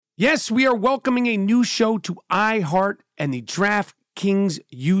Yes, we are welcoming a new show to iHeart and the DraftKings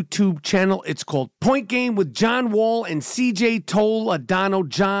YouTube channel. It's called Point Game with John Wall and CJ Toledano.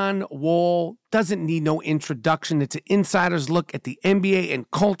 John Wall doesn't need no introduction. It's an insider's look at the NBA and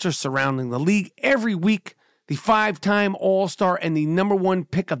culture surrounding the league. Every week, the five-time All-Star and the number one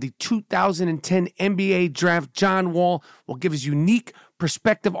pick of the 2010 NBA Draft, John Wall, will give his unique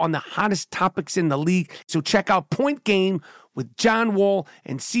perspective on the hottest topics in the league. So check out Point Game with John Wall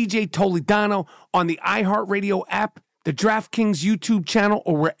and CJ Toledano on the iHeartRadio app, the DraftKings YouTube channel,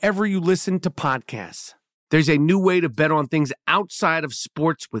 or wherever you listen to podcasts. There's a new way to bet on things outside of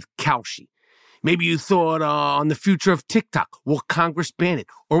sports with Kalshi. Maybe you thought on the future of TikTok. Will Congress ban it?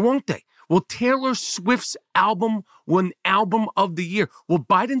 Or won't they? Will Taylor Swift's album win Album of the Year? Will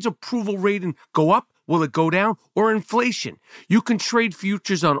Biden's approval rating go up? Will it go down? Or inflation? You can trade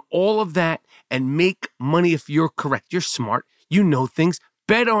futures on all of that and make money if you're correct. You're smart. You know things.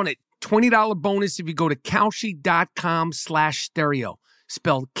 Bet on it. $20 bonus if you go to Kalshi.com/stereo.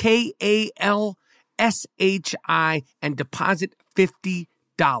 Spelled Kalshi and deposit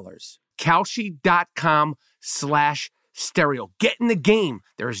 $50. Kalshi.com/stereo. Get in the game.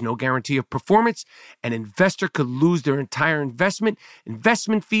 There is no guarantee of performance. An investor could lose their entire investment.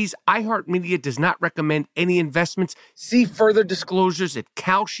 Investment fees. iHeartMedia does not recommend any investments. See further disclosures at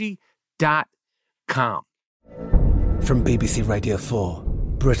Kalshi.com. From BBC Radio 4,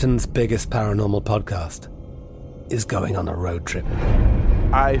 Britain's biggest paranormal podcast is going on a road trip.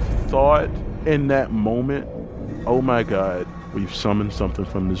 I thought in that moment, oh my God, we've summoned something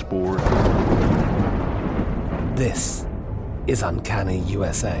from this board. This is Uncanny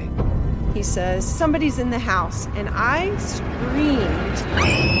USA. He says, somebody's in the house, and I screamed.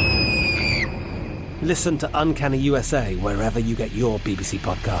 Listen to Uncanny USA wherever you get your BBC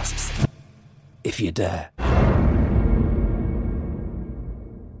podcasts, if you dare.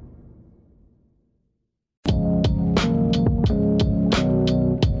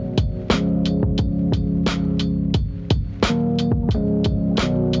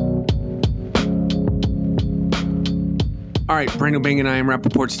 All right, Brandon Bang and I am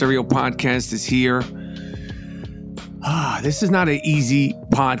Rappaport Stereo Podcast is here. This is not an easy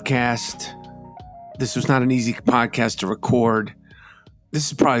podcast. This was not an easy podcast to record. This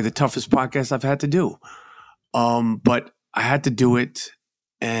is probably the toughest podcast I've had to do. But I had to do it,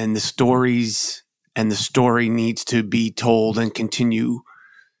 and the story needs to be told and continue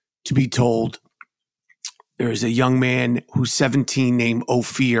to be told. There is a young man who's 17 named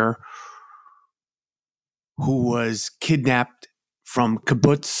Ofir, who was kidnapped from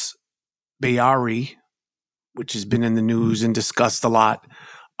Kibbutz Be'ari, which has been in the news and discussed a lot.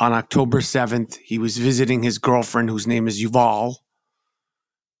 On October 7th, he was visiting his girlfriend, whose name is Yael,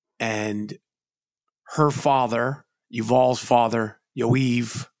 and her father, Yuval's father,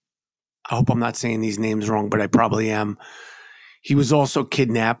 Yoav, I hope I'm not saying these names wrong, but I probably am. He was also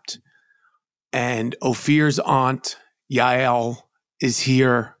kidnapped, and Ofir's aunt, Yael, is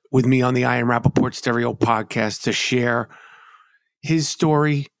here with me on the I Am Rappaport Stereo Podcast to share his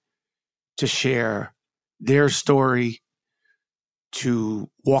story, to share their story, to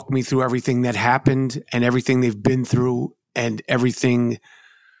walk me through everything that happened and everything they've been through and everything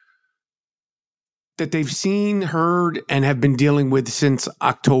that they've seen, heard, and have been dealing with since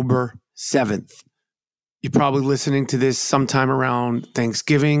October 7th. You're probably listening to this sometime around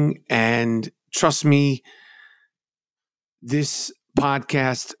Thanksgiving, and trust me, this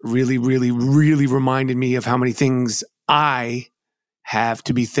podcast really, really, really reminded me of how many things I have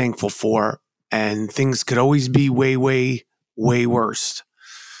to be thankful for, and things could always be way, way, way worse.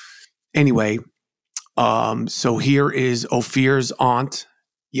 Anyway, so here is Ofir's aunt,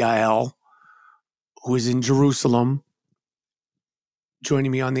 Yael, who is in Jerusalem,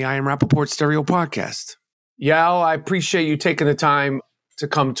 joining me on the I Am Rappaport Stereo Podcast. Yael, I appreciate you taking the time to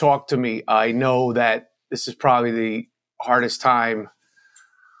come talk to me. I know that this is probably the hardest time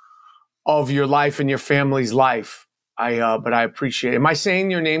of your life and your family's life. But I appreciate it. Am I saying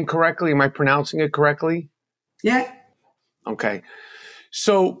your name correctly? Am I pronouncing it correctly? Yeah. Okay.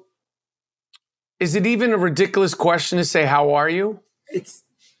 So is it even a ridiculous question to say, how are you?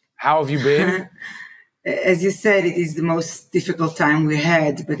 How have you been? As you said, it is the most difficult time we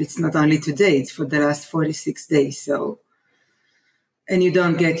had, but it's not only today, it's for the last 46 days. And you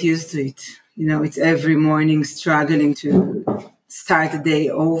don't get used to it. You know, it's every morning struggling to start the day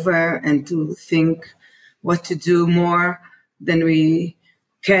over and to think what to do more than we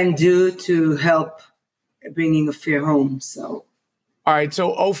can do to help bringing Ofir home. So, all right.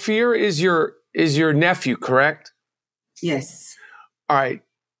 So Ofir is your nephew, correct? Yes. All right.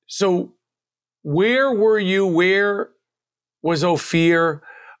 So where were you? Where was Ofir?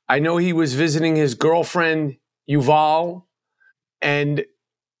 I know he was visiting his girlfriend, Yuval. And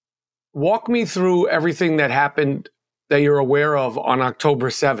walk me through everything that happened that you're aware of on October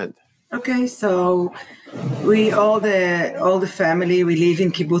 7th. Okay, so all the family, we live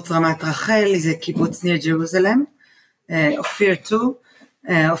in Kibbutz Ramat Rachel, is a kibbutz near Jerusalem. Ofir too.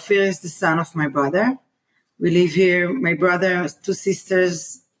 Ofir is the son of my brother. We live here, my brother, 2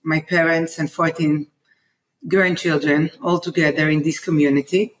 sisters, my parents, and 14 grandchildren all together in this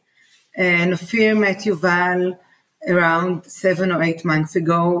community. And Ofir met Yuval around 7 or 8 months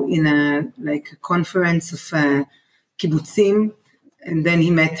ago in a conference of kibbutzim, and then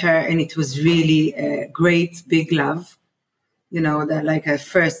he met her, and it was really a great big love, that like a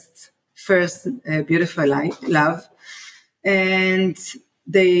first beautiful love. And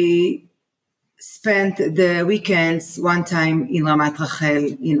they spent the weekends, one time in Ramat Rachel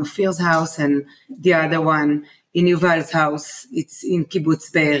in Ofir's house, and the other one in Yuval's house. It's in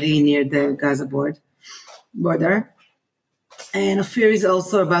Kibbutz Be'eri near the Gaza border. And Ofir is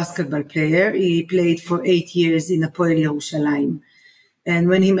also a basketball player. He played for 8 years in Hapoel Yerushalayim. And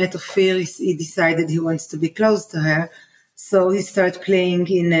when he met Ofir, he decided he wants to be close to her. So he started playing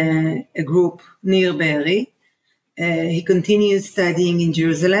in a group near Be'eri. He continued studying in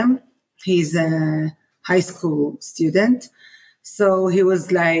Jerusalem. He's a high school student. So he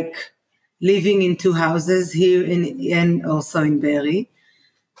was living in 2 houses here and also in Be'eri.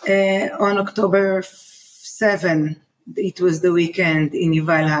 On October 7, it was the weekend in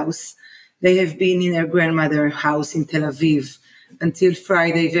Yuval's house. They have been in their grandmother's house in Tel Aviv until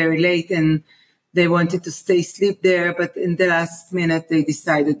Friday very late, and they wanted to sleep there, but in the last minute they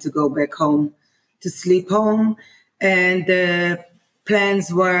decided to go back home to sleep home. And the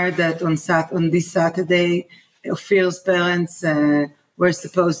plans were that on this Saturday, Ofir's parents were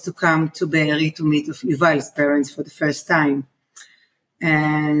supposed to come to Be'eri to meet Yuval's parents for the first time.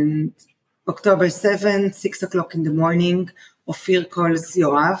 And October 7th, 6 o'clock in the morning, Ofir calls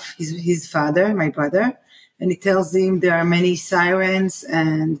Yoav, his father, my brother, and he tells him there are many sirens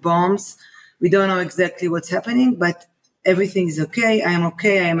and bombs. We don't know exactly what's happening, but everything is okay. I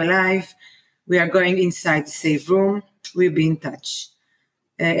am alive. We are going inside the safe room. We'll be in touch.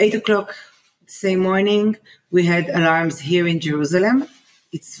 8 o'clock the same morning, we had alarms here in Jerusalem.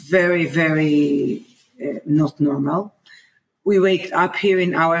 It's very, very not normal. We waked up here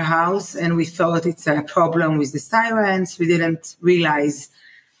in our house and we thought it's a problem with the sirens. We didn't realize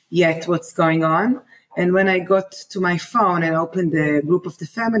yet what's going on. And when I got to my phone and opened the group of the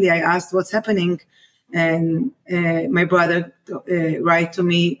family, I asked what's happening. And my brother wrote to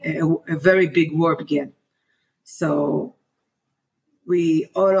me, a very big war began. So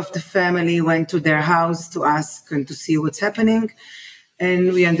all of the family went to their house to ask and to see what's happening.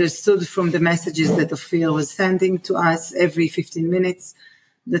 And we understood from the messages that Ofir was sending to us every 15 minutes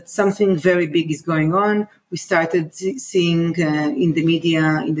that something very big is going on. We started seeing in the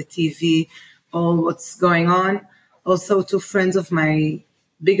media, in the TV, all what's going on. Also, 2 friends of my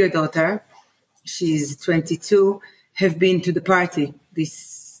bigger daughter, she's 22, have been to the party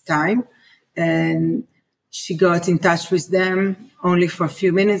this time. And she got in touch with them only for a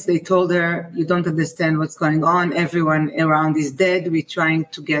few minutes. They told her, you don't understand what's going on. Everyone around is dead. We're trying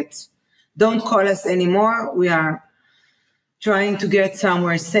to don't call us anymore. We are trying to get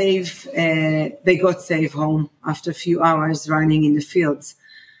somewhere safe. They got safe home after a few hours running in the fields.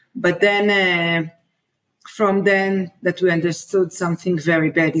 But then, from then that we understood something very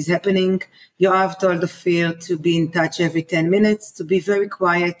bad is happening, Yoav told Ofir to be in touch every 10 minutes, to be very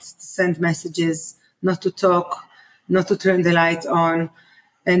quiet, to send messages, not to talk, not to turn the light on.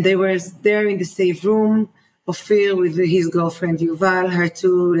 And they were there in the safe room, Ofir with his girlfriend Yuval, her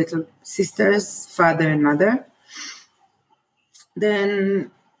 2 little sisters, father and mother.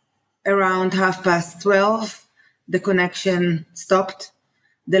 Then around 12:30, the connection stopped.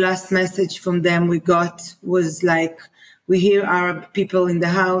 The last message from them we got was we hear Arab people in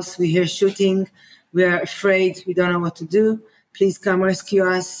the house, we hear shooting, we are afraid, we don't know what to do, please come rescue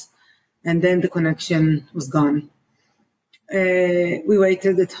us. And then the connection was gone. We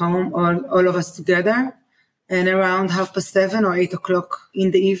waited at home, all of us together, and around 7:30 or 8 o'clock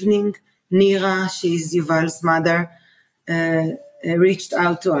in the evening, Nira, she's Yuval's mother, reached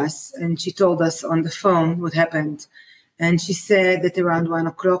out to us, and she told us on the phone what happened. And she said that around 1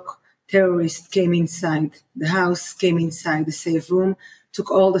 o'clock, terrorists came inside the house, came inside the safe room, took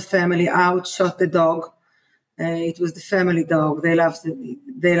all the family out, shot the dog. It was the family dog. They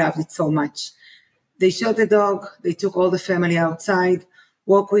loved it so much. They shot the dog. They took all the family outside,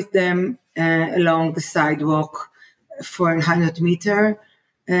 walked with them along the sidewalk for 100 meters,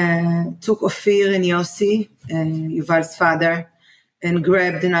 took Ofir and Yossi, Yuval's father, and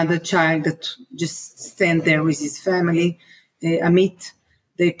grabbed another child that just stand there with his family, Amit.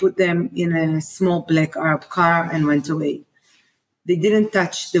 They put them in a small black Arab car and went away. They didn't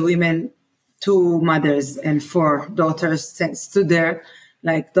touch the women. 2 mothers and 4 daughters stood there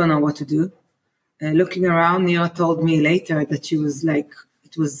like, don't know what to do. Looking around, Nira told me later that she was like,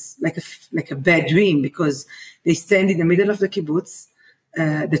 it was like a bad dream, because they stand in the middle of the kibbutz.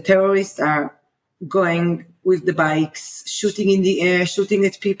 The terrorists are going with the bikes, shooting in the air, shooting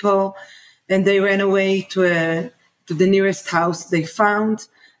at people, and they ran away to the nearest house they found.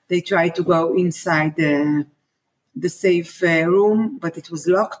 They tried to go inside the safe room, but it was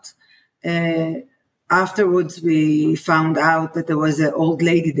locked. Afterwards, we found out that there was an old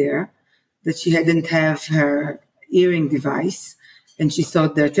lady there, that she hadn't have her hearing device, and she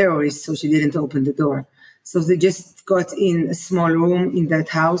thought they're terrorists, so she didn't open the door. So they just got in a small room in that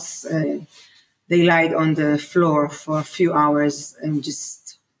house. They lied on the floor for a few hours and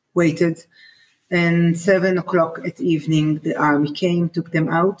just waited. And 7:00 at evening, the army came, took them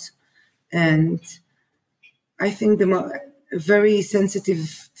out. And I think the very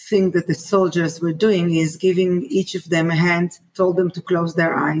sensitive thing that the soldiers were doing is giving each of them a hand, told them to close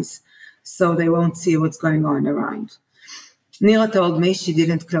their eyes so they won't see what's going on around. Nira told me she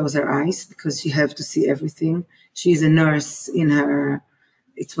didn't close her eyes because she had to see everything. She's a nurse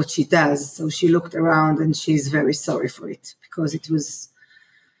it's what she does. So she looked around and she's very sorry for it, because it was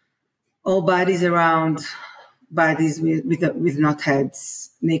all bodies around, bodies with not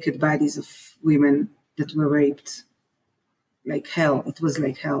heads, naked bodies of women that were raped. Like hell. It was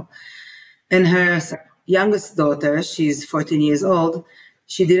like hell. And her youngest daughter, she's 14 years old,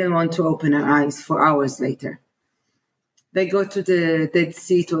 she didn't want to open her eyes for hours later. They go to the Dead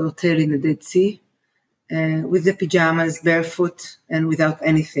Sea, to a hotel in the Dead Sea, with the pajamas, barefoot, and without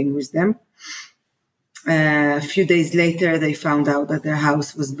anything with them. A few days later, they found out that their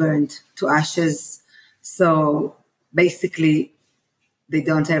house was burned to ashes. So basically, they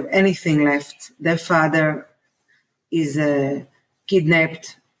don't have anything left. Their father is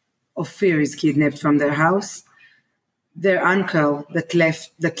kidnapped. Ofir is kidnapped from their house. Their uncle that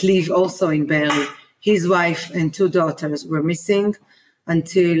live also in Be'eri, his wife and 2 daughters were missing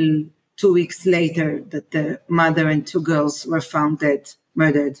until 2 weeks later, that the mother and 2 girls were found dead,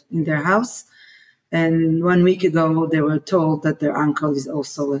 murdered in their house. And 1 week ago, they were told that their uncle is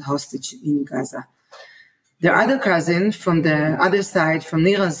also a hostage in Gaza. Their other cousin from the other side, from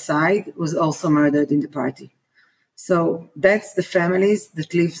Nira's side, was also murdered in the party. So that's the families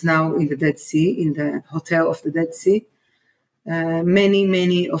that lives now in the Dead Sea, in the hotel of the Dead Sea.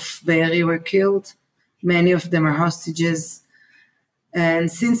 Many of Be'eri were killed. Many of them are hostages.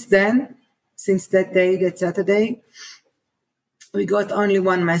 And since then, since that day, that Saturday, we got only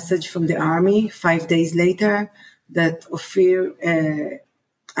one message from the army 5 days later that Ofir,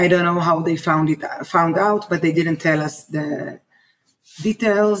 I don't know how they found out, but they didn't tell us the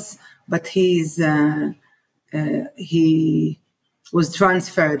details, but he was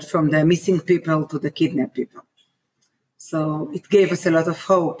transferred from the missing people to the kidnapped people. So it gave us a lot of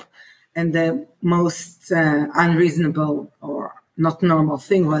hope. And the most unreasonable or not normal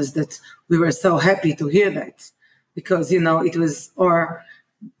thing was that we were so happy to hear that, because, it was, or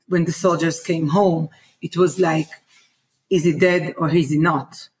when the soldiers came home, it was like, is he dead or is he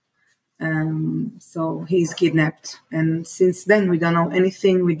not? So he's kidnapped. And since then, we don't know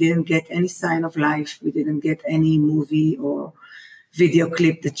anything. We didn't get any sign of life. We didn't get any movie or video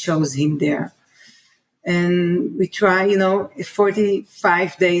clip that shows him there. And we try,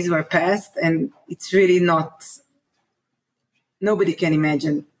 45 days were passed, and it's really nobody can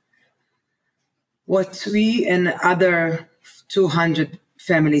imagine what we and other 200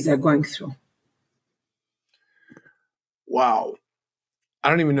 families are going through. Wow. I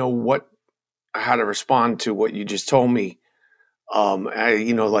don't even know how to respond to what you just told me.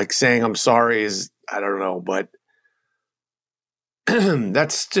 Like saying I'm sorry is, I don't know, but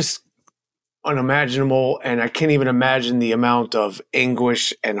that's just unimaginable. And I can't even imagine the amount of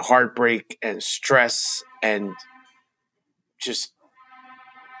anguish and heartbreak and stress and just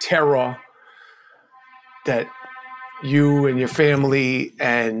terror that you and your family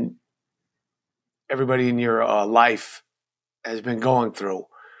and everybody in your life has been going through.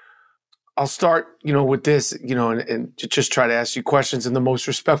 I'll start, with this, and to just try to ask you questions in the most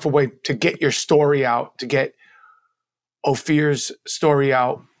respectful way to get your story out, to get Ofir's story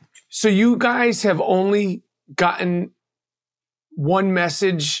out. So you guys have only gotten one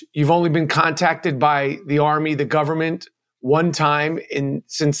message. You've only been contacted by the army, the government, one time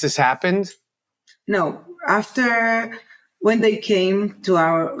since this happened? No. After when they came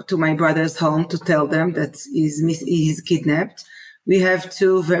to my brother's home to tell them that he's kidnapped, We have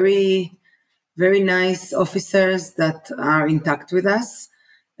two very, very nice officers that are intact with us.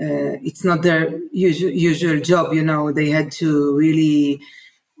 It's not their usual job, They had to really.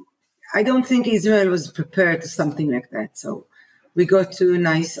 I don't think Israel was prepared to something like that. So we got two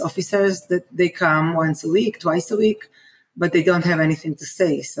nice officers that they come once a week, twice a week, but they don't have anything to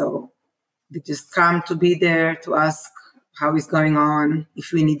say. So they just come to be there to ask how is going on,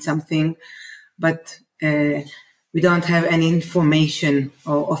 if we need something. But we don't have any information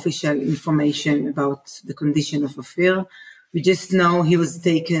or official information about the condition of Ofir. We just know he was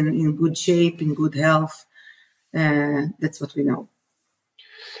taken in good shape, in good health. That's what we know.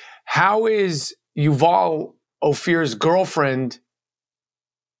 How is Yuval, Ofir's girlfriend,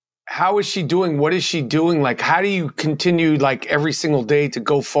 how is she doing? What is she doing? Like, how do you continue, like, every single day to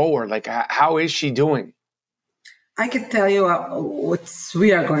go forward? Like, how is she doing? I can tell you what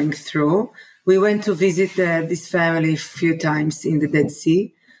we are going through. We went to visit this family a few times in the Dead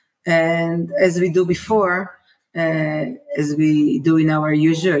Sea. And as we do before, as we do in our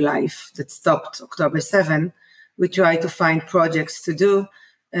usual life that stopped October 7, we try to find projects to do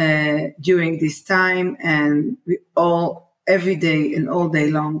during this time. And we all, every day and all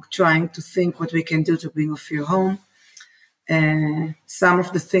day long, trying to think what we can do to bring Ofir home. Some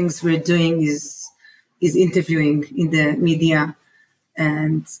of the things we're doing is interviewing in the media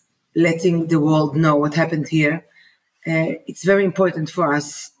and letting the world know what happened here. It's very important for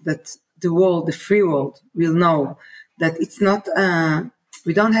us that the world, the free world, will know that it's not,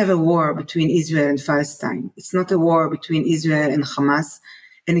 we don't have a war between Israel and Palestine. It's not a war between Israel and Hamas,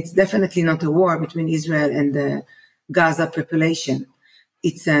 and it's definitely not a war between Israel and the Gaza population.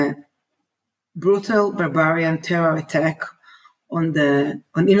 It's a brutal, barbarian terror attack on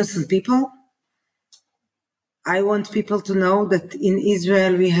innocent people. I want people to know that in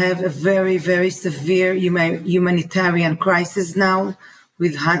Israel we have a very, very severe humanitarian crisis now,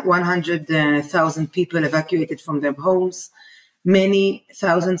 with 100,000 people evacuated from their homes, many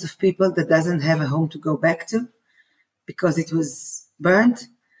thousands of people that doesn't have a home to go back to because it was burned.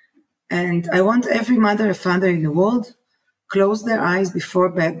 And I want every mother and father in the world close their eyes before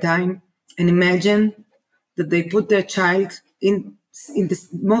bedtime and imagine that they put their child in the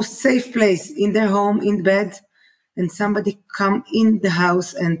most safe place in their home, in bed, and somebody come in the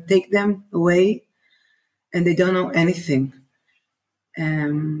house and take them away, and they don't know anything.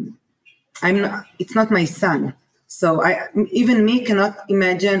 It's not my son, so even me cannot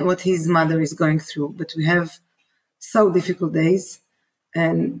imagine what his mother is going through. But we have so difficult days,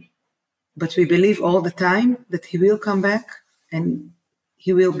 but we believe all the time that he will come back and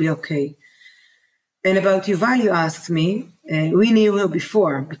he will be okay. And about Yuval, you asked me. We knew her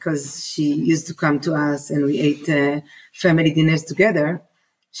before because she used to come to us and we ate family dinners together.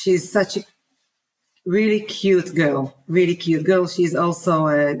 She's such a really cute girl. She's also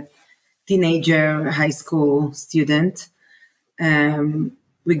a teenager, high school student.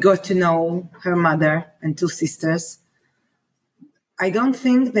 We got to know her mother and two sisters. I don't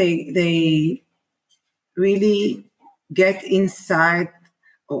think they really get inside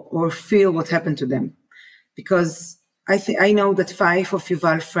or feel what happened to them, because I know that 5 of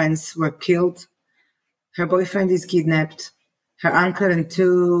Yuval's friends were killed. Her boyfriend is kidnapped. Her uncle and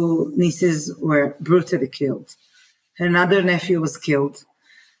 2 nieces were brutally killed. Her another nephew was killed.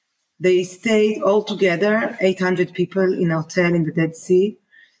 They stayed all together, 800 people in a hotel in the Dead Sea,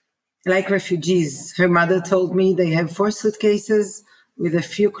 like refugees. Her mother told me they have 4 suitcases with a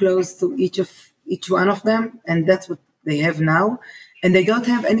few clothes to each one of them, and that's what they have now. And they don't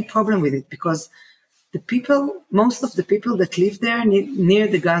have any problem with it because most of the people that live there near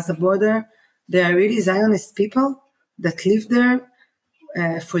the Gaza border, they are really Zionist people that live there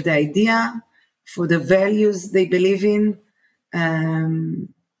for the idea, for the values they believe in.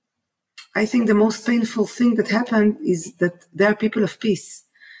 I think the most painful thing that happened is that they are people of peace.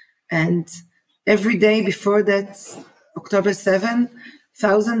 And every day before that, October 7,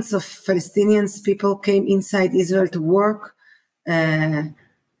 thousands of Palestinians people came inside Israel to work.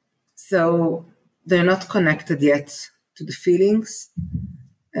 So they're not connected yet to the feelings.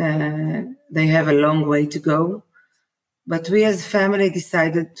 They have a long way to go. But we as a family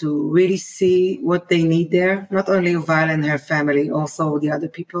decided to really see what they need there. Not only Yuval and her family, also the other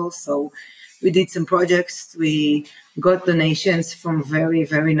people. So we did some projects. We got donations from very,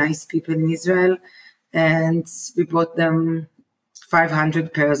 very nice people in Israel. And we bought them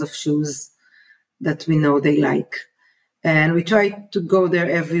 500 pairs of shoes that we know they like. And we try to go there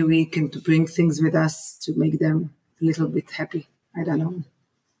every week and to bring things with us to make them a little bit happy. I don't know.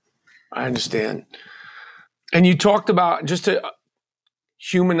 I understand. And you talked about, just to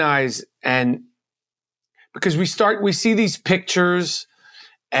humanize and because we see these pictures,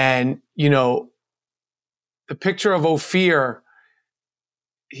 and, you know, the picture of Ofir,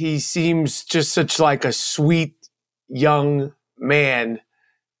 he seems just such like a sweet young man,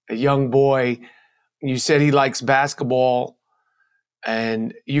 a young boy. You said he likes basketball,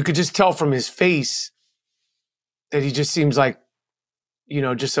 and you could just tell from his face that he just seems like, you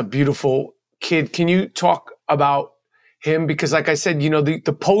know, just a beautiful kid. Can you talk about him? Because like I said, you know, the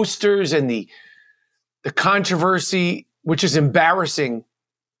posters and the controversy, which is embarrassing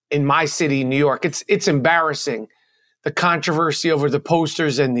in my city, New York, it's embarrassing. The controversy over the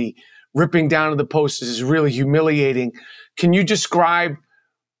posters and the ripping down of the posters is really humiliating. Can you describe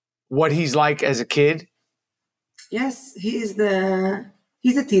what he's like as a kid? Yes, he's a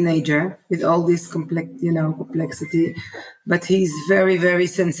teenager with all this complexity, but he's very, very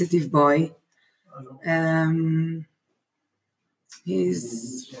sensitive boy.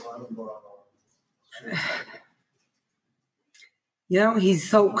 He's he's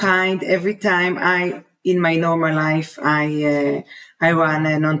so kind. Every time in my normal life, I run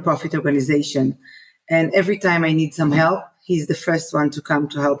a nonprofit organization, and every time I need some help, he's the first one to come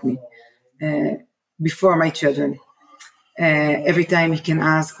to help me, before my children. Every time he can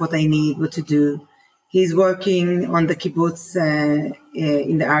ask what I need, what to do. He's working on the kibbutz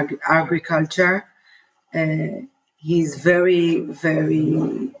in the agriculture. He's very,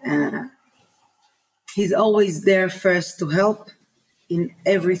 very, he's always there first to help in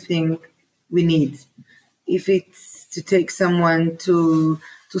everything we need. If it's to take someone to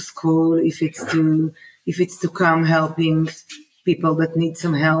school, if it's to come helping people that need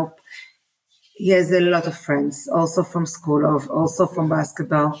some help. He has a lot of friends, also from school, also from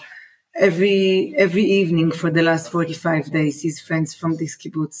basketball. Every evening for the last 45 days, his friends from this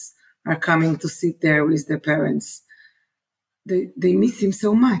kibbutz are coming to sit there with their parents. They miss him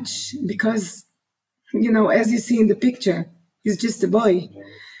so much because, you know, as you see in the picture, he's just a boy.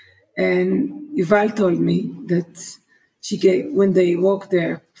 And Yuval told me that when they walked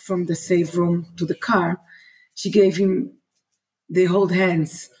there from the safe room to the car, she gave him, they hold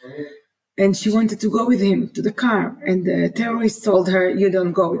hands. And she wanted to go with him to the car. And the terrorists told her, "You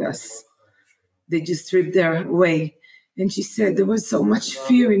don't go with us." They just ripped her away. And she said there was so much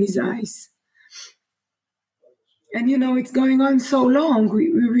fear in his eyes. And, you know, it's going on so long. We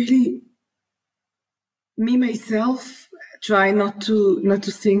really, me, myself, try not to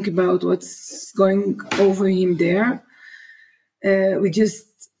think about what's going over him there. We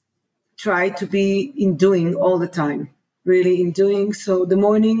just try to be in doing all the time, really in doing. So the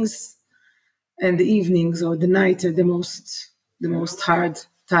mornings and the evenings or the night are the most hard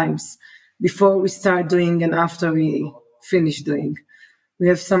times before we start doing and after we finish doing. We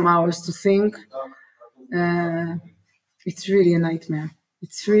have some hours to think. It's really a nightmare.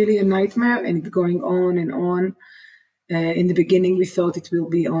 It's really a nightmare, and it's going on and on. In the beginning, we thought it will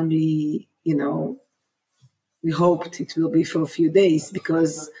be only, you know, we hoped it will be for a few days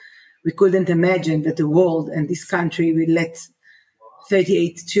because we couldn't imagine that the world and this country will let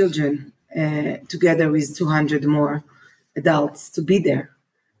 38 children together with 200 more adults to be there.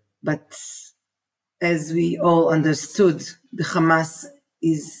 But as we all understood, the Hamas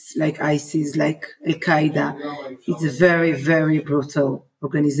is like ISIS, like Al-Qaeda. It's a very, very brutal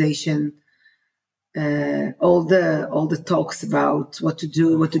organization. All the talks about what to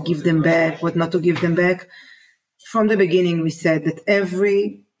do, what to give them back, what not to give them back. From the beginning, we said that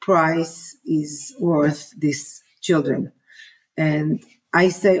every price is worth these children. And I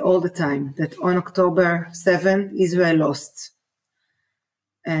say all the time that on October 7, Israel lost.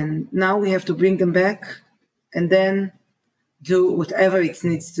 And now we have to bring them back and then do whatever it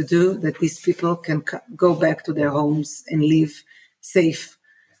needs to do that these people can go back to their homes and live safe.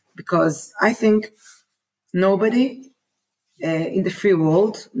 Because I think nobody in the free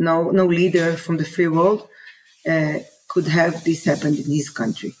world, no leader from the free world could have this happen in his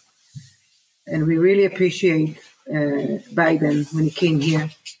country. And we really appreciate Biden when he came here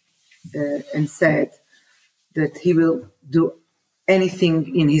and said that he will do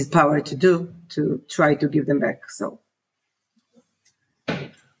anything in his power to do to try to give them back. So,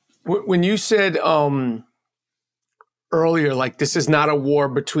 when you said earlier, like, this is not a war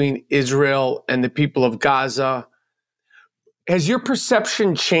between Israel and the people of Gaza, has your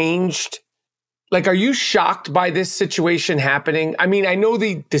perception changed? Like, are you shocked by this situation happening? I mean, I know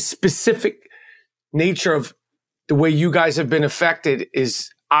the specific nature of the way you guys have been affected is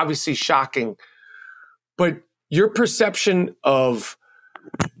obviously shocking, but your perception of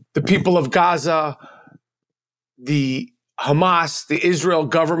the people of Gaza, the Hamas, the Israel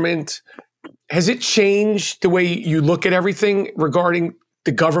government, has it changed the way you look at everything regarding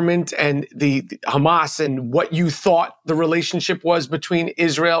the government and the Hamas and what you thought the relationship was between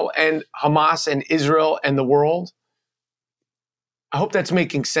Israel and Hamas and Israel and the world? I hope that's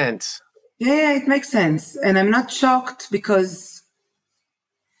making sense. Yeah, it makes sense. And I'm not shocked because,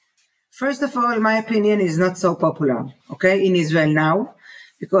 first of all, my opinion is not so popular, okay, in Israel now,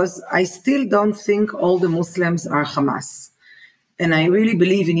 because I still don't think all the Muslims are Hamas. And I really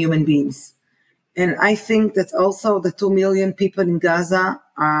believe in human beings. And I think that also the 2 million people in Gaza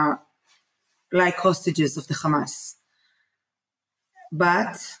are like hostages of the Hamas.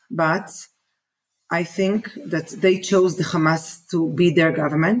 But I think that they chose the Hamas to be their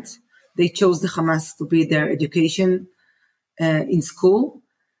government. They chose the Hamas to be their education in school.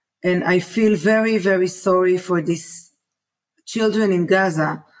 And I feel very, very sorry for these children in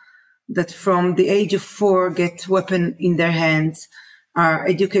Gaza that from the age of 4 get weapon in their hands, are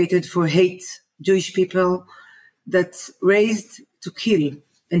educated for hate Jewish people, that raised to kill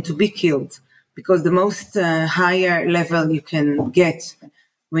and to be killed. Because the most higher level you can get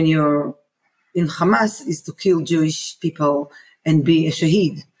when you're in Hamas is to kill Jewish people and be a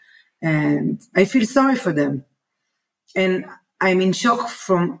shaheed. And I feel sorry for them. And I'm in shock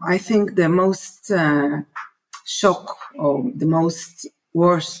from, I think, the most shock or the most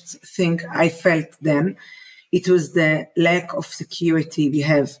worst thing I felt then. It was the lack of security we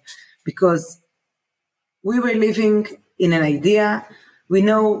have, because we were living in an idea. We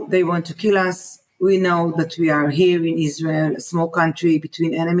know they want to kill us. We know that we are here in Israel, a small country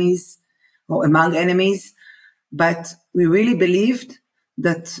between enemies or among enemies. But we really believed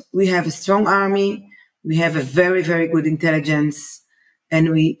that we have a strong army. We have a very, very good intelligence. And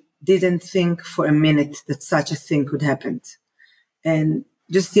we didn't think for a minute that such a thing could happen. And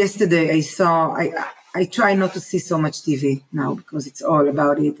just yesterday I try not to see so much TV now because it's all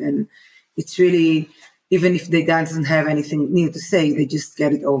about it. And it's really, even if they doesn't have anything new to say, they just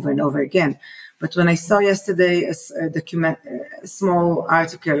get it over and over again. But when I saw yesterday a small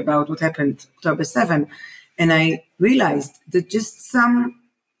article about what happened October 7, and I realized that just some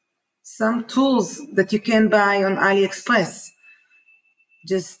tools that you can buy on AliExpress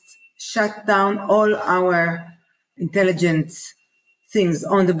just shut down all our intelligence things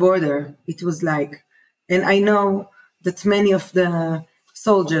on the border. It was like, and I know that many of the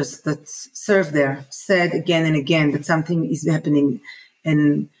soldiers that serve there said again and again that something is happening,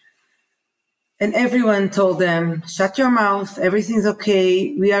 and everyone told them, shut your mouth, everything's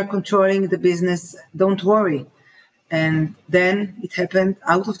okay, we are controlling the business, don't worry. And then it happened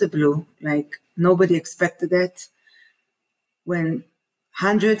out of the blue, like nobody expected it, when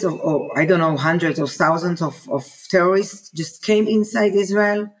hundreds or thousands of terrorists just came inside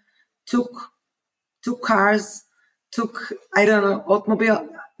Israel, took cars, took, automobile,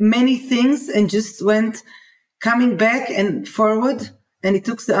 many things, and just went coming back and forward. And it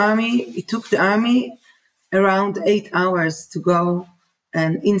took the army around 8 hours to go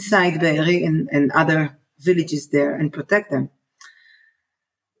and inside Be'eri and other villages there and protect them.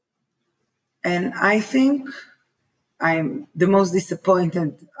 And I think I'm the most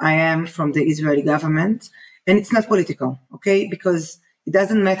disappointed I am from the Israeli government. And it's not political, okay? Because it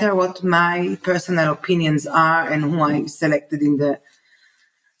doesn't matter what my personal opinions are and who I selected in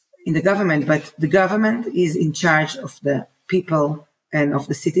the government, but the government is in charge of the people and of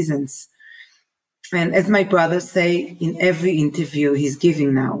the citizens. And as my brother say in every interview he's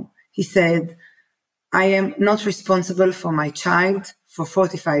giving now, he said, I am not responsible for my child for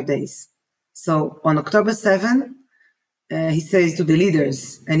 45 days. So on October 7, he says to the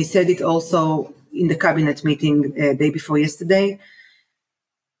leaders, and he said it also in the cabinet meeting day before yesterday,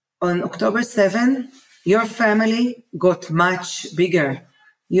 on October 7, your family got much bigger.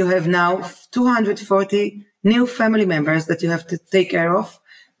 You have now 240 new family members that you have to take care of,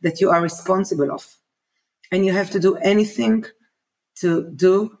 that you are responsible of. And you have to do anything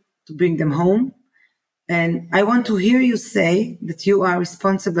to bring them home. And I want to hear you say that you are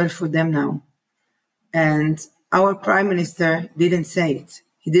responsible for them now. And our prime minister didn't say it.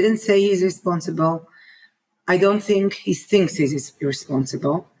 He didn't say he's responsible. I don't think he thinks he's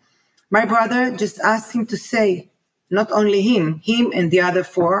irresponsible. My brother just asked him to say, not only him and the other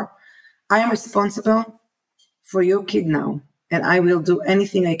 4, I am responsible for your kid now, and I will do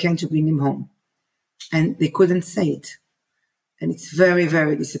anything I can to bring him home. And they couldn't say it. And it's very,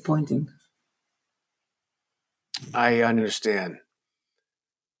 very disappointing. I understand.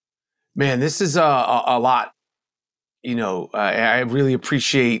 Man, this is a lot. I really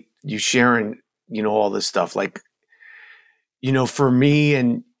appreciate you sharing, all this stuff. Like, for me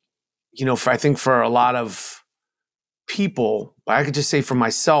and, I think for a lot of people, but I could just say for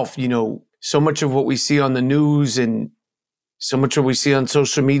myself, so much of what we see on the news and so much what we see on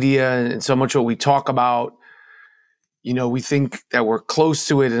social media and so much what we talk about, we think that we're close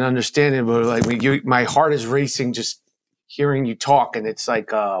to it and understanding, but like my heart is racing just hearing you talk. And it's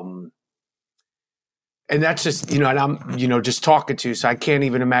like, and that's just, and I'm, just talking to you. So I can't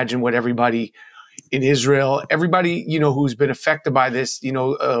even imagine what everybody in Israel, everybody, who's been affected by this,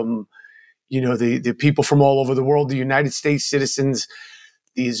 the people from all over the world, the United States citizens,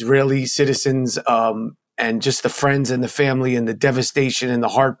 the Israeli citizens, and just the friends and the family and the devastation and the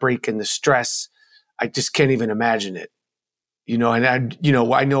heartbreak and the stress. I just can't even imagine it, and I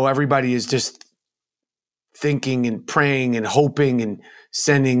know everybody is just thinking and praying and hoping and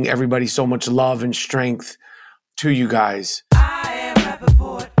sending everybody so much love and strength to you guys. I Am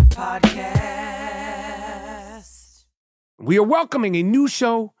Rappaport Podcast. We are welcoming a new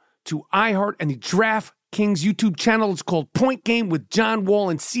show to iHeart and the DraftKings YouTube channel. It's called Point Game with John Wall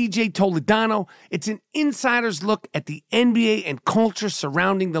and CJ Toledano. It's an insider's look at the NBA and culture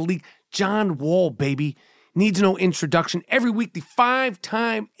surrounding the league. John Wall, baby, needs no introduction. Every week, the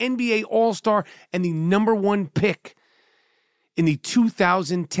 5-time NBA All-Star and the #1 pick in the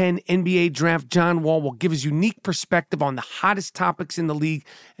 2010 NBA Draft, John Wall will give his unique perspective on the hottest topics in the league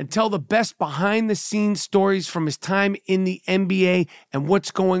and tell the best behind-the-scenes stories from his time in the NBA and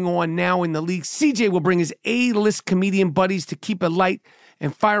what's going on now in the league. CJ will bring his A-list comedian buddies to keep it light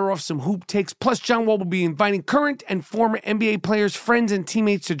and fire off some hoop takes. Plus, John Wall will be inviting current and former NBA players, friends, and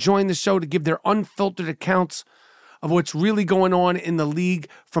teammates to join the show to give their unfiltered accounts of what's really going on in the league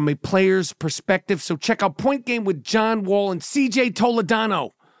from a player's perspective. So check out Point Game with John Wall and CJ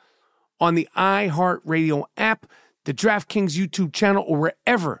Toledano on the iHeartRadio app, the DraftKings YouTube channel, or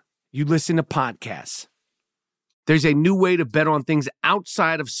wherever you listen to podcasts. There's a new way to bet on things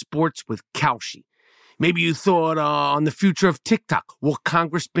outside of sports with Kalshi. Maybe you thought on the future of TikTok. Will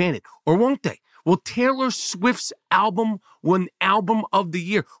Congress ban it? Or won't they? Will Taylor Swift's album win Album of the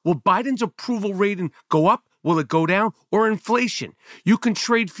Year? Will Biden's approval rating go up? Will it go down? Or inflation? You can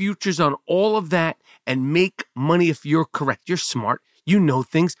trade futures on all of that and make money if you're correct. You're smart. You know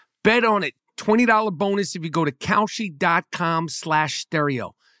things. Bet on it. $20 bonus if you go to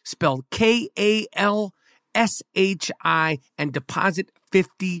Kalshi.com/stereo. Spelled Kalshi and deposit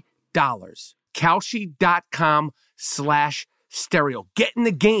 $50. Kalshi.com/stereo. Get in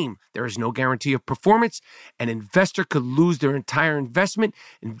the game. There is no guarantee of performance. An investor could lose their entire investment.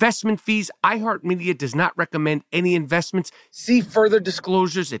 Investment fees. iHeartMedia does not recommend any investments. See further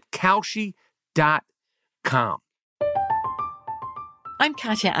disclosures at Kalshi.com. I'm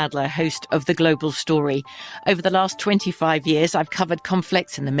Katya Adler, host of The Global Story. Over the last 25 years, I've covered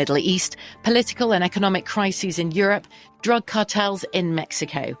conflicts in the Middle East, political and economic crises in Europe, drug cartels in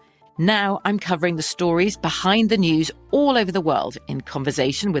Mexico. Now I'm covering the stories behind the news all over the world in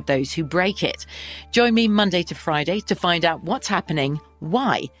conversation with those who break it. Join me Monday to Friday to find out what's happening,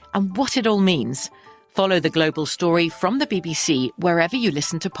 why, and what it all means. Follow The Global Story from the BBC wherever you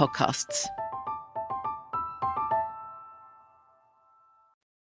listen to podcasts.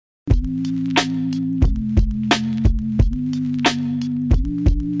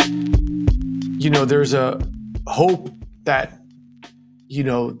 There's a hope that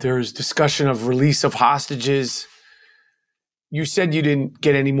there's discussion of release of hostages. You said you didn't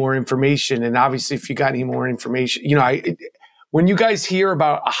get any more information. And obviously, if you got any more information, when you guys hear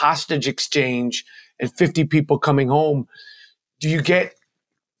about a hostage exchange and 50 people coming home, do you get,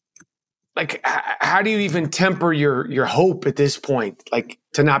 how do you even temper your hope at this point,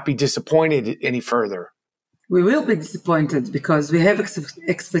 to not be disappointed any further? We will be disappointed because we have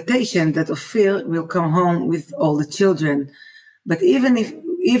expectation that Ofir will come home with all the children. But even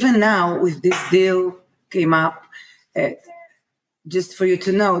now, with this deal came up, just for you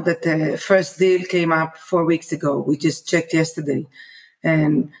to know that the first deal came up 4 weeks ago. We just checked yesterday.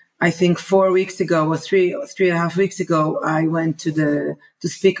 And I think 4 weeks ago or three and a half weeks ago, I went to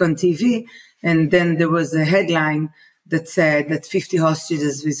speak on TV. And then there was a headline that said that 50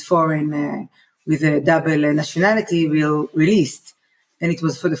 hostages with a double nationality will released. And it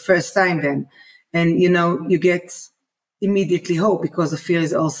was for the first time then. And, you get immediately hope because Ofir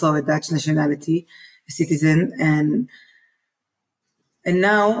is also a Dutch nationality, a citizen. And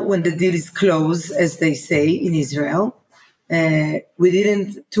now when the deal is closed, as they say in Israel,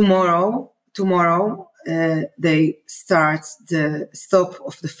 tomorrow they start the stop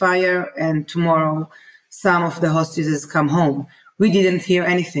of the fire, and tomorrow some of the hostages come home. We didn't hear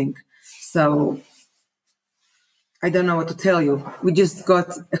anything. So I don't know what to tell you. We just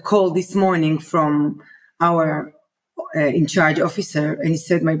got a call this morning from our in charge officer, and he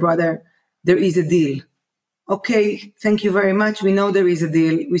said, my brother, there is a deal. Okay, thank you very much. We know there is a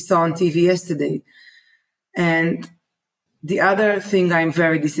deal. We saw on TV yesterday. And The other thing I'm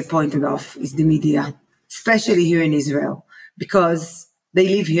very disappointed of is the media, especially here in Israel, because they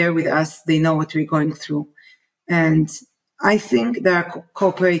live here with us. They know what we're going through. And I think they're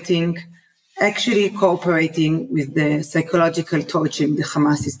cooperating with the psychological torturing the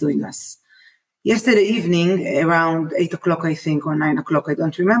Hamas is doing us. Yesterday evening, around 8 o'clock, I think, or 9 o'clock, I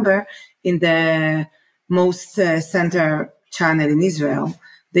don't remember, in the most center channel in Israel,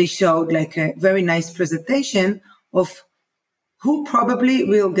 they showed like a very nice presentation of who probably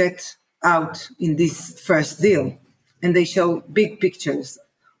will get out in this first deal. And they show big pictures.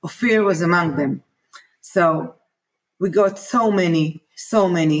 Ofir was among them. So we got so many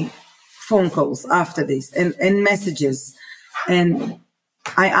phone calls after this and messages. And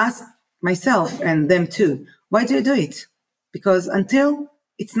I asked myself and them too, why do you do it? Because until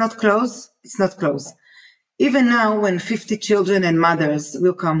it's not close, it's not close. Even now, when 50 children and mothers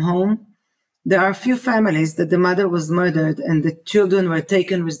will come home, there are few families that the mother was murdered and the children were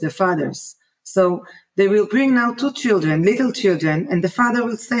taken with their fathers. So they will bring now 2 children, little children, and the father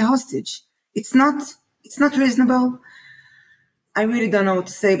will stay hostage. It's not reasonable. I really don't know what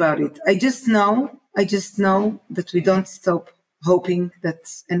to say about it. I just know that we don't stop hoping that,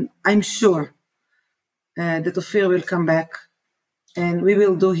 and I'm sure that Ofir will come back, and we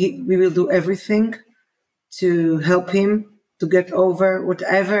will do everything to help him to get over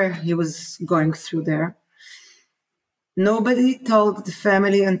whatever he was going through there. Nobody told the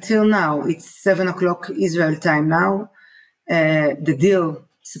family until now. It's 7 o'clock Israel time now. The deal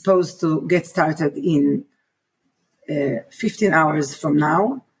supposed to get started in 15 hours from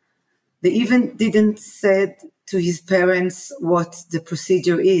now. They even didn't say to his parents what the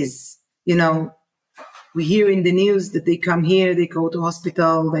procedure is. You know, we hear in the news that they come here, they go to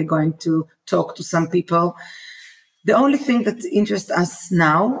hospital, they're going to talk to some people. The only thing that interests us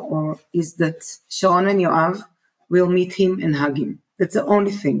now is that Sharon and Yoav will meet him and hug him. That's the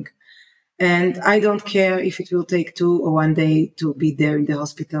only thing. And I don't care if it will take 2 or 1 day to be there in the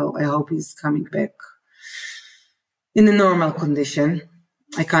hospital. I hope he's coming back in a normal condition.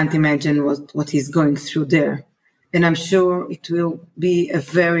 I can't imagine what he's going through there. And I'm sure it will be a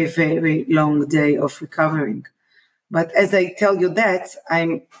very, very long day of recovering. But as I tell you that,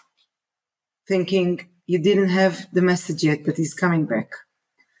 I'm thinking you didn't have the message yet that he's coming back.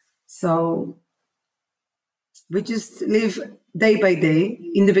 So we just live day by day.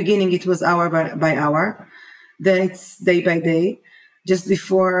 In the beginning, it was hour by hour. Then it's day by day. Just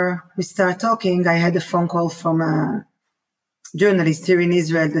before we start talking, I had a phone call from a journalist here in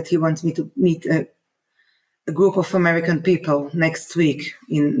Israel that he wants me to meet a group of American people next week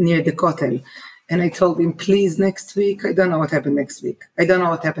near the Kotel. And I told him, please, next week. I don't know what happened next week. I don't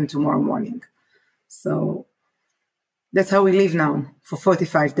know what happened tomorrow morning. So that's how we live now for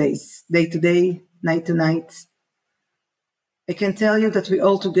 45 days, day to day, night to night. I can tell you that we're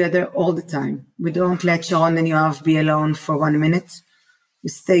all together all the time. We don't let Sharon and Yoav be alone for 1 minute. We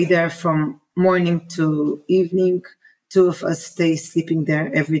stay there from morning to evening. 2 of us stay sleeping there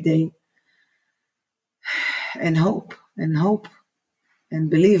every day. And hope and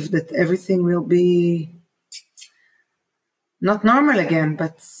believe that everything will be not normal again,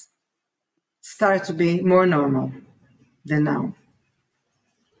 but start to be more normal than now.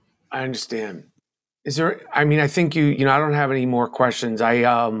 I understand. I think I don't have any more questions.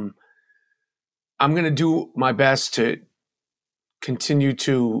 I'm going to do my best to continue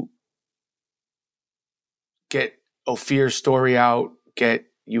to get Ofir's story out, get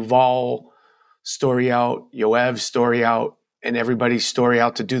Yuval story out, Yoav's story out, and everybody's story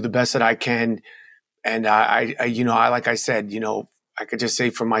out to do the best that I can. And I like I said, I could just say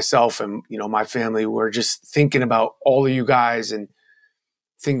for myself and, my family, we're just thinking about all of you guys and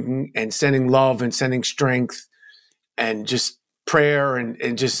thinking and sending love and sending strength and just prayer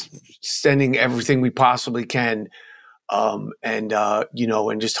and just sending everything we possibly can. And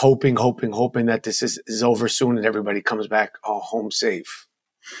just hoping that this is over soon and everybody comes back home safe.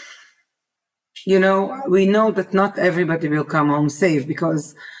 We know that not everybody will come home safe,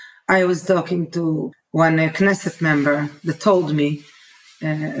 because I was talking to one Knesset member that told me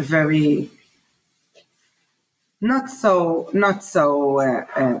a very not so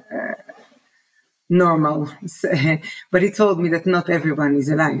normal, but he told me that not everyone is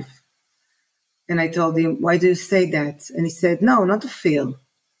alive. And I told him, why do you say that? And he said, no, not to feel,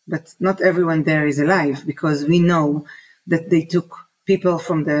 but not everyone there is alive, because we know that they took people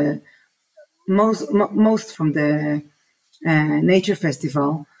from the most from the nature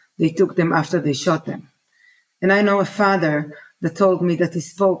festival. They took them after they shot them. And I know a father that told me that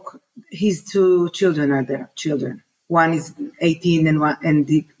his 2 children are there, children. One is 18 and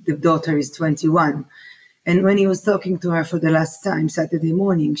the daughter is 21. And when he was talking to her for the last time, Saturday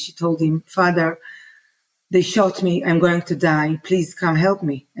morning, she told him, Father, they shot me. I'm going to die. Please come help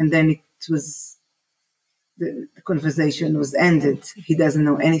me. And then the conversation was ended. He doesn't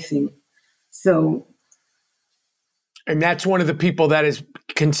know anything. So. And that's one of the people that is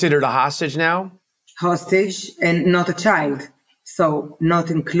considered a hostage now? Hostage and not a child. So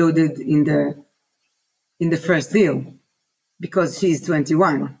not included in the first deal because she's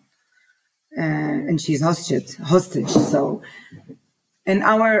 21 and she's hostage. So, and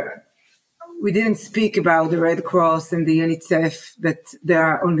we didn't speak about the Red Cross and the UNICEF, but there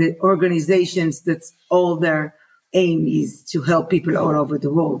are organizations that all their aim is to help people all over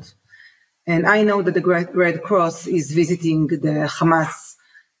the world. And I know that the Red Cross is visiting the Hamas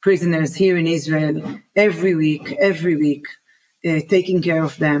prisoners here in Israel every week, taking care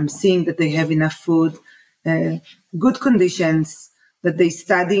of them, seeing that they have enough food, good conditions, that they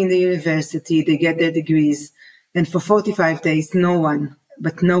study in the university, they get their degrees. And for 45 days, no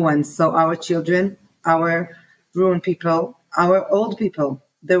one saw our children, our ruined people, our old people.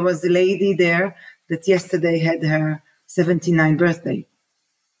 There was a lady there that yesterday had her 79th birthday.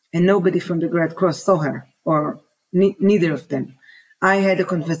 And nobody from the Red Cross saw her, or neither of them. I had a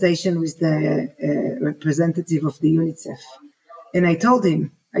conversation with the representative of the UNICEF. And I told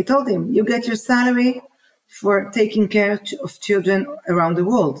him, you get your salary for taking care of children around the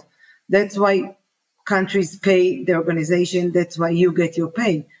world. That's why countries pay the organization. That's why you get your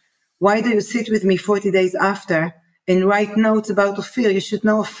pay. Why do you sit with me 40 days after and write notes about Ofir? You should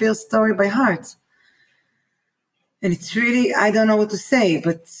know Ofir's story by heart. And it's really, I don't know what to say,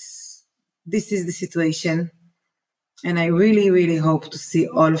 but this is the situation. And I really, really hope to see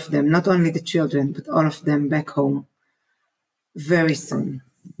all of them, not only the children, but all of them back home very soon.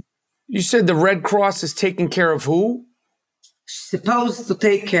 You said the Red Cross is taking care of who? Supposed to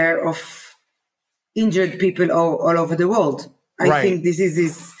take care of injured people all over the world. I think this is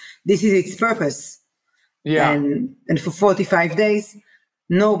its purpose. Yeah. And for 45 days,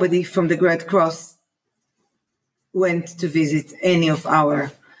 nobody from the Red Cross went to visit any of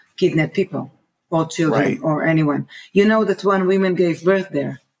our kidnapped people or children or anyone. You know that one woman gave birth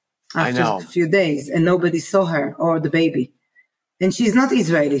there after a few days and nobody saw her or the baby. And she's not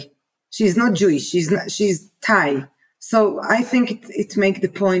Israeli. She's not Jewish. She's Thai. So I think it makes the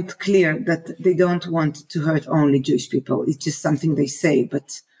point clear that they don't want to hurt only Jewish people. It's just something they say,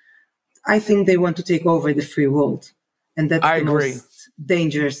 but I think they want to take over the free world. And that's the most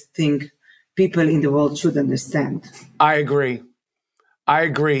dangerous thing people in the world should understand. I agree.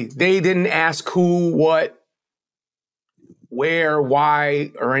 They didn't ask who, what, where,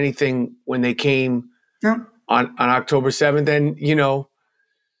 why, or anything when they came on October 7th. And,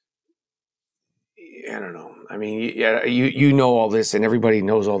 I don't know. I mean, you know all this and everybody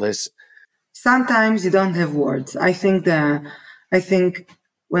knows all this. Sometimes you don't have words. I think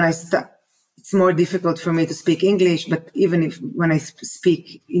when I start, it's more difficult for me to speak English, but even when I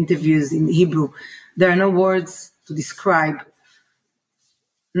speak interviews in Hebrew, there are no words to describe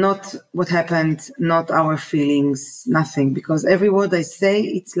not what happened, not our feelings, nothing. Because every word I say,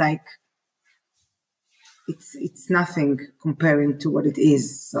 it's like, it's nothing comparing to what it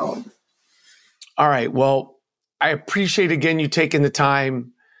is. So. All right. Well, I appreciate again you taking the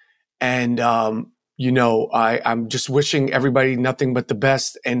time, and I'm just wishing everybody nothing but the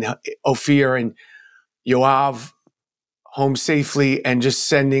best, and Ofir and Yoav home safely, and just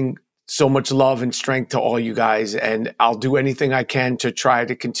sending so much love and strength to all you guys. And I'll do anything I can to try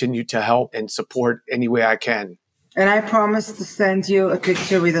to continue to help and support any way I can. And I promise to send you a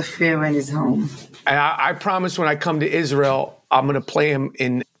picture with Ofir when he's home. And I promise when I come to Israel, I'm going to play him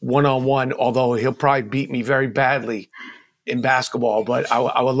in one-on-one, although he'll probably beat me very badly in basketball. But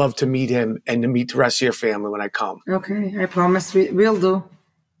I would love to meet him and to meet the rest of your family when I come. Okay, I promise we'll do.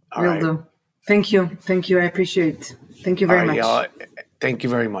 We'll do. Thank you. I appreciate it. Thank you very much. Thank you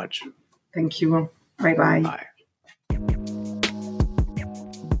very much. Thank you. Bye-bye. Bye.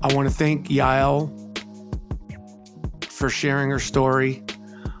 I want to thank Yael for sharing her story.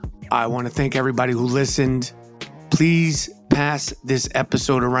 I want to thank everybody who listened. Please pass this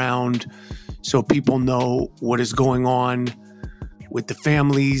episode around so people know what is going on with the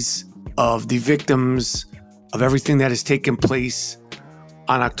families of the victims of everything that has taken place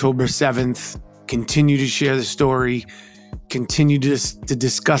on October 7th. Continue to share the story. Continue to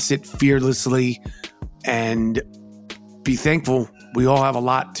discuss it fearlessly and be thankful. We all have a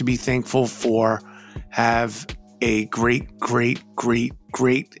lot to be thankful for. Have a great, great, great,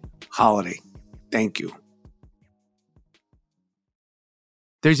 great holiday. Thank you.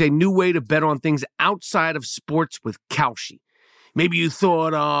 There's a new way to bet on things outside of sports with Kalshi. Maybe you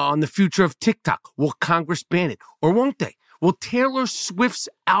thought on the future of TikTok. Will Congress ban it? Or won't they? Will Taylor Swift's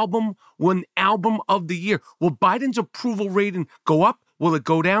album win Album of the Year? Will Biden's approval rating go up? Will it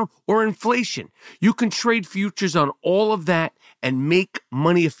go down? Or inflation? You can trade futures on all of that and make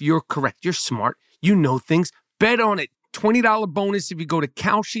money if you're correct. You're smart. You know things. Bet on it. $20 bonus if you go to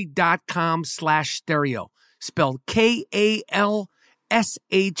Kalshi.com/stereo. Spelled Kalshi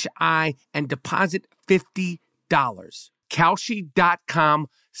and deposit $50.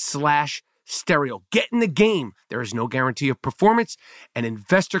 Kalshi.com/stereo. Get in the game. There is no guarantee of performance. An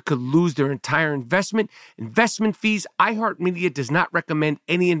investor could lose their entire investment. Investment fees. iHeartMedia does not recommend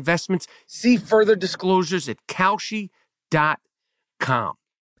any investments. See further disclosures at Kalshi.com.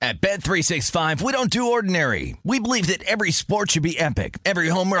 At Bet365, we don't do ordinary. We believe that every sport should be epic. Every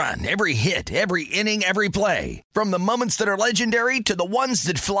home run, every hit, every inning, every play. From the moments that are legendary to the ones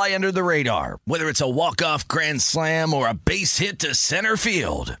that fly under the radar. Whether it's a walk-off grand slam or a base hit to center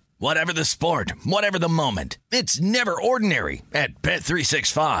field. Whatever the sport, whatever the moment. It's never ordinary at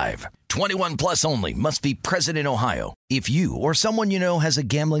Bet365. 21 plus only. Must be present in Ohio. If you or someone you know has a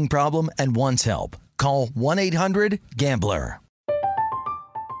gambling problem and wants help, call 1-800-GAMBLER.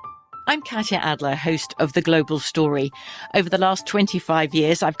 I'm Katya Adler, host of The Global Story. Over the last 25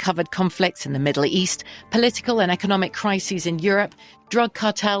 years, I've covered conflicts in the Middle East, political and economic crises in Europe, drug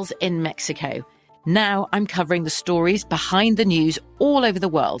cartels in Mexico. Now I'm covering the stories behind the news all over the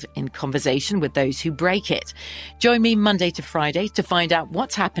world in conversation with those who break it. Join me Monday to Friday to find out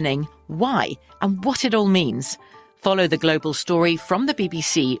what's happening, why, and what it all means. Follow The Global Story from the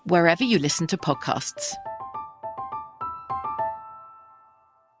BBC wherever you listen to podcasts.